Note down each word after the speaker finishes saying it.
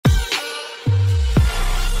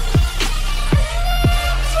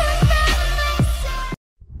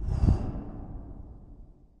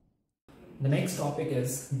The next topic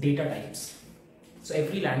is data types. So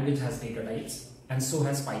every language has data types, and so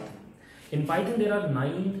has Python. In Python, there are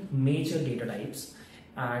 9 major data types,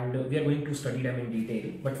 and we are going to study them in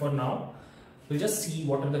detail. But for now, we'll just see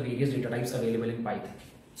what are the various data types available in Python.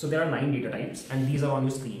 So there are 9 data types, and these are on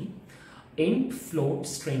your screen: int, float,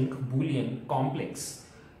 string, boolean, complex,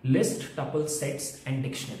 list, tuple, sets, and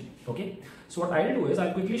dictionary. Okay. So what I'll do is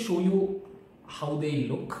I'll quickly show you how they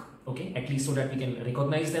look. Okay, at least so that we can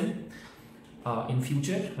recognize them in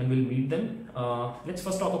future when we'll read them. Let's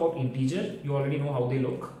first talk about integer. You already know how they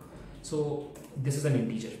look. So this is an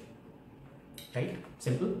integer, right?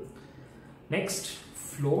 Simple. Next,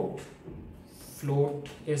 float. Float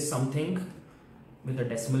is something with a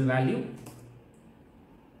decimal value,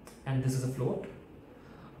 and this is a float.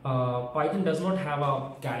 Python does not have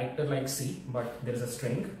a character like C, but there is a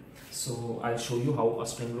string. So I'll show you how a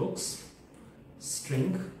string looks.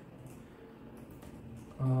 String,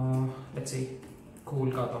 let's say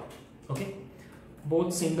Kolkata. Okay,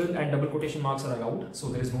 both single and double quotation marks are allowed, so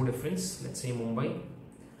there is no difference. Let's say Mumbai,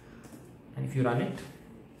 and if you run it,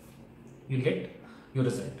 you'll get your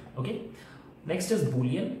result. Okay, next is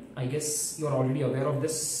boolean. I guess you're already aware of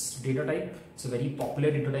this data type. It's a very popular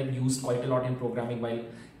data type used quite a lot in programming while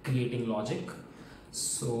creating logic.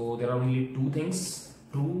 So there are only 2 things: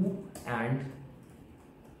 true and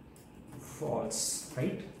false,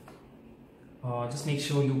 right? Just make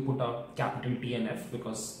sure you put a capital T and F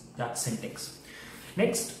because that's syntax.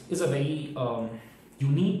 Next is a very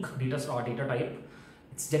unique data type.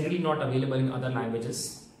 It's generally not available in other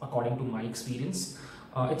languages according to my experience.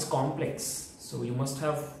 It's complex. So you must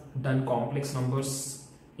have done complex numbers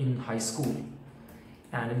in high school,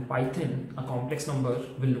 and in Python a complex number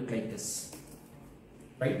will look like this,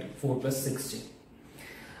 right? 4 plus 6j.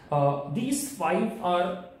 These 5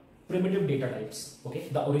 are primitive data types, okay,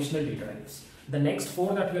 the original data types. The next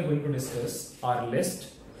 4 that we are going to discuss are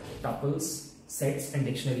list, tuples, sets, and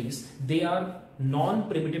dictionaries. They are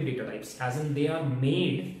non-primitive data types, as in they are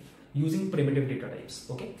made using primitive data types.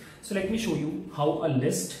 Okay, so let me show you how a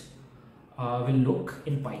list will look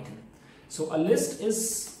in Python. So a list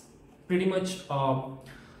is pretty much an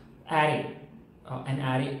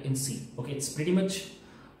array in C. Okay, it's pretty much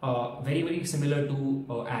very similar to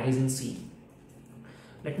arrays in C.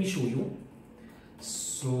 Let me show you.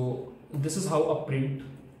 So this is how a print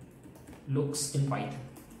looks in Python.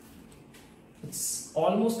 It's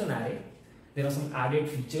almost an array. There are some added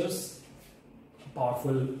features,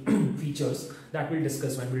 powerful features that we'll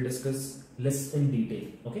discuss when we'll discuss lists in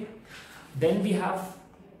detail. Okay. Then we have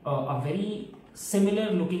a very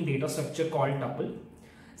similar looking data structure called tuple.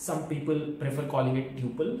 Some people prefer calling it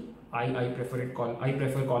tuple. I prefer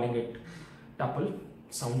calling it tuple.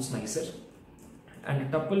 Sounds nicer. And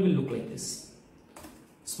a tuple will look like this: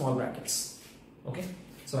 small brackets. Okay,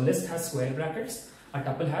 so a list has square brackets, a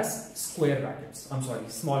tuple has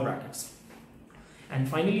small brackets. And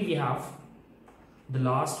finally we have the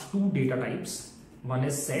last 2 data types. One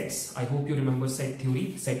is sets. I hope you remember set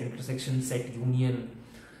theory: set intersection, set union,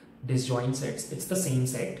 disjoint sets. It's the same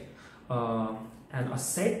set, and a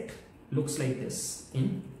set looks like this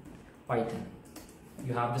in Python.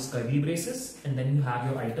 You have this curly braces, and then you have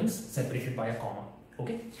your items separated by a comma.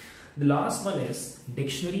 Okay. The last one is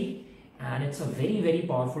dictionary, and it's a very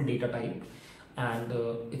powerful data type, and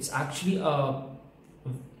it's actually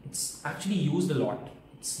used a lot.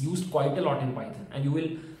 It's used quite a lot in Python, and you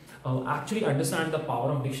will actually understand the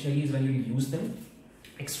power of dictionaries when you use them.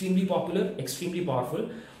 Extremely popular, extremely powerful.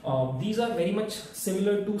 These are very much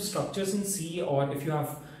similar to structures in C, or if you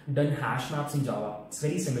have done hash maps in Java, it's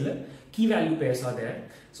very similar. Key value pairs are there.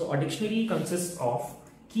 So a dictionary consists of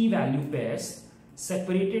key value pairs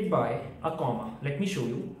separated by a comma. Let me show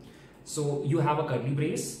you. So you have a curly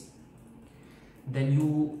brace, then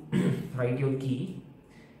you write your key,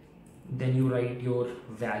 then you write your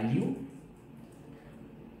value,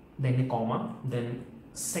 then a comma, then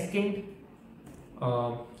second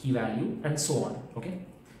key value, and so on. Okay,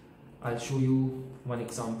 I'll show you one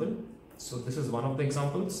example. So this is one of the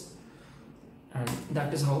examples, and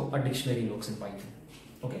that is how a dictionary looks in Python.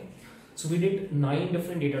 Okay, so we did 9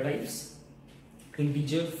 different data types: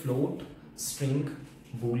 integer, float, string,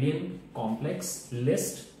 boolean, complex,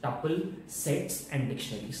 list, tuple, sets, and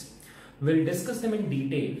dictionaries. We'll discuss them in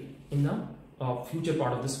detail in the future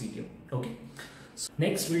part of this video. Okay, so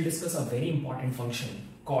next we'll discuss a very important function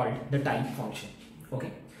called the type function.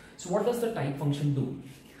 Okay, so what does the type function do?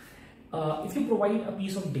 If you provide a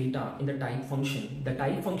piece of data in the type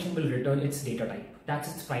function will return its data type.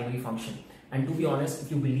 That's its primary function. And to be honest,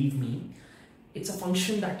 if you believe me, it's a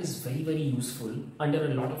function that is very useful under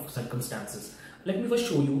a lot of circumstances. let me first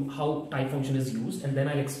show you how type function is used, and then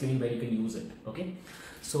I'll explain where you can use it. Okay,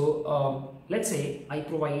 so let's say I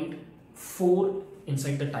provide 4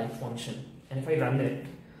 inside the type function, and if I run it,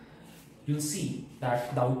 you'll see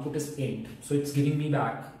that the output is int, so it's giving me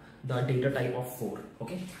back the data type of 4.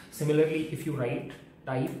 Okay, similarly, if you write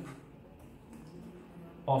type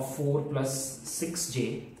of 4 plus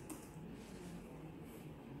 6j,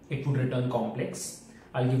 it would return complex.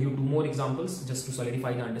 I'll give you 2 more examples just to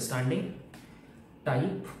solidify the understanding.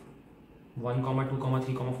 Type 1, 2,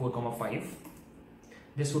 3, 4, 5.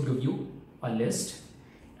 This would give you a list.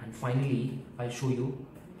 And finally, I'll show you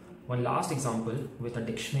one last example with a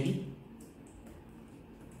dictionary.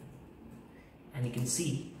 And you can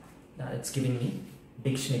see that it's giving me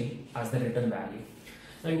dictionary as the return value.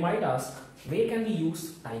 Now you might ask, where can we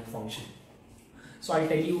use type function? So I'll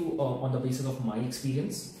tell you on the basis of my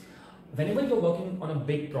experience. Whenever you're working on a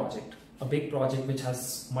big project which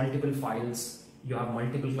has multiple files, you have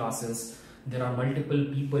multiple classes, there are multiple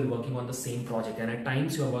people working on the same project, and at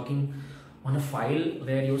times you are working on a file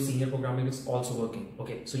where your senior programmer is also working.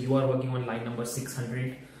 Okay, so you are working on line number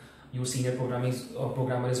 600, your senior programmer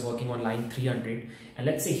is working on line 300, and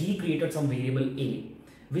let's say he created some variable a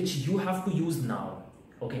which you have to use now.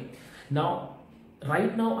 Okay, now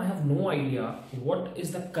right now I have no idea what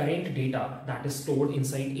is the current data that is stored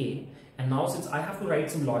inside a, and now since I have to write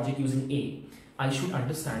some logic using a, I should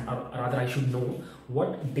understand, or rather I should know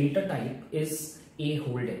what data type is a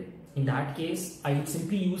holding. In that case, I would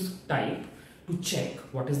simply use type to check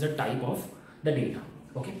what is the type of the data.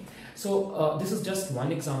 Okay, so this is just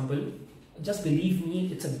one example. Just believe me,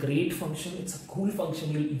 it's a great function, it's a cool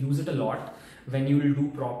function. You'll use it a lot when you will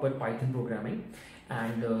do proper Python programming.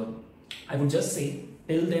 And I would just say,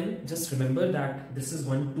 till then, just remember that this is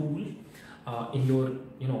one tool in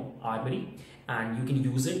your armory, and you can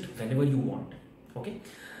use it whenever you want. Okay,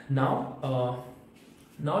 now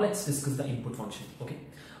let's discuss the input function. Okay,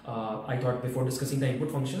 I thought before discussing the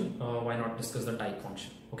input function, why not discuss the type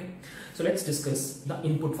function? Okay, so let's discuss the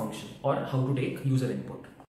input function, or how to take user input.